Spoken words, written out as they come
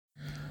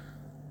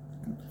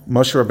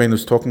Moshe Rabbeinu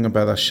is talking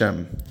about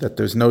Hashem, that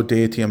there's no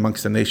deity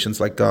amongst the nations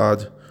like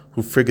God,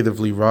 who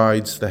figuratively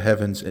rides the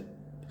heavens,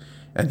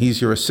 and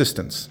He's your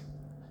assistance.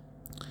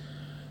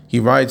 He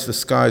rides the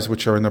skies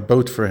which are in a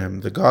boat for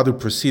Him, the God who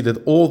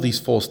preceded all these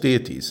false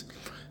deities.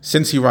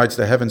 Since He rides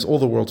the heavens, all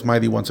the world's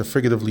mighty ones are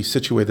figuratively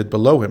situated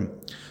below Him,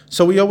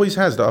 so He always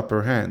has the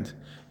upper hand.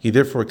 He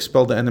therefore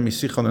expelled the enemy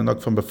Sichon and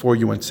Og from before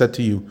you and said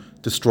to you,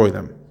 destroy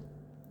them.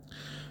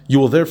 You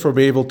will therefore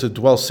be able to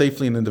dwell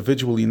safely and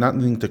individually, not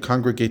needing to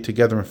congregate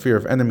together in fear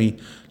of enemy,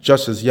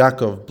 just as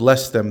Yaakov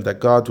blessed them that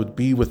God would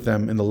be with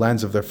them in the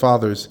lands of their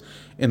fathers,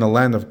 in a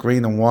land of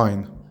grain and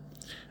wine.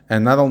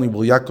 And not only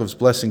will Yaakov's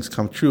blessings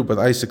come true, but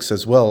Isaac's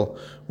as well,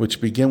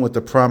 which begin with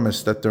the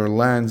promise that their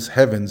land's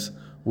heavens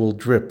will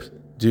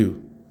drip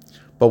dew.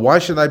 But why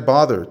should I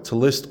bother to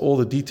list all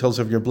the details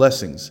of your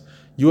blessings?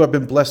 You have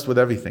been blessed with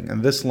everything.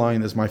 And this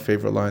line is my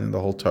favorite line in the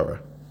whole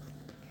Torah.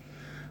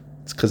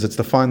 It's because it's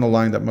the final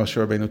line that Moshe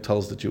Rabbeinu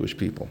tells the Jewish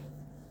people.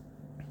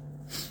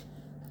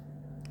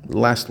 The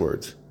last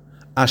words.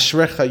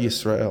 Ashrecha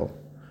Yisrael.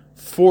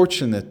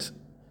 Fortunate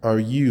are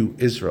you,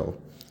 Israel.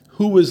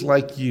 Who is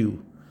like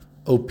you,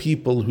 O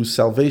people whose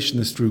salvation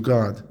is through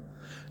God?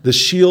 The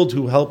shield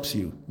who helps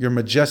you, your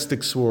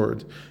majestic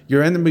sword.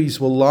 Your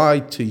enemies will lie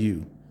to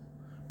you,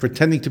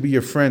 pretending to be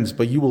your friends,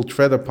 but you will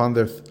tread upon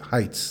their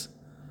heights.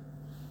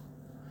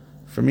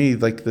 For me,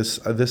 like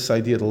this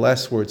idea, the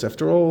last words,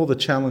 after all the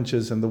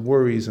challenges and the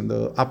worries and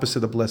the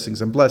opposite of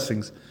blessings and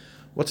blessings,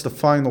 what's the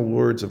final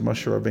words of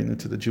Moshe Rabbeinu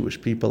to the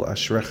Jewish people?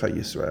 Ashrecha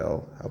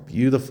Yisrael. How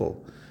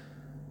beautiful,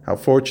 how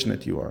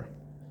fortunate you are,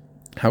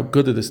 how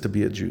good it is to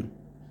be a Jew.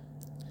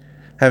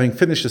 Having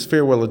finished his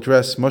farewell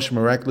address, Moshe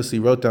miraculously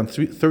wrote down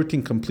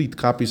 13 complete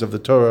copies of the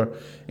Torah,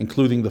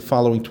 including the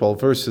following 12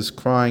 verses,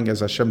 crying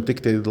as Hashem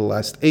dictated the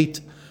last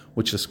 8,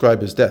 which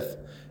describe his death,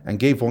 and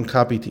gave 1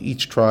 copy to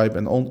each tribe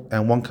and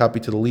 1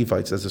 copy to the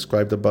Levites, as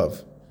described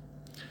above.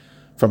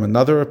 From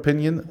another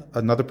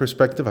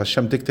perspective,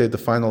 Hashem dictated the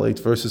final 8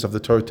 verses of the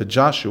Torah to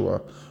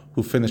Joshua,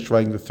 who finished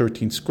writing the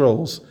 13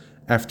 scrolls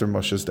after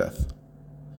Moshe's death.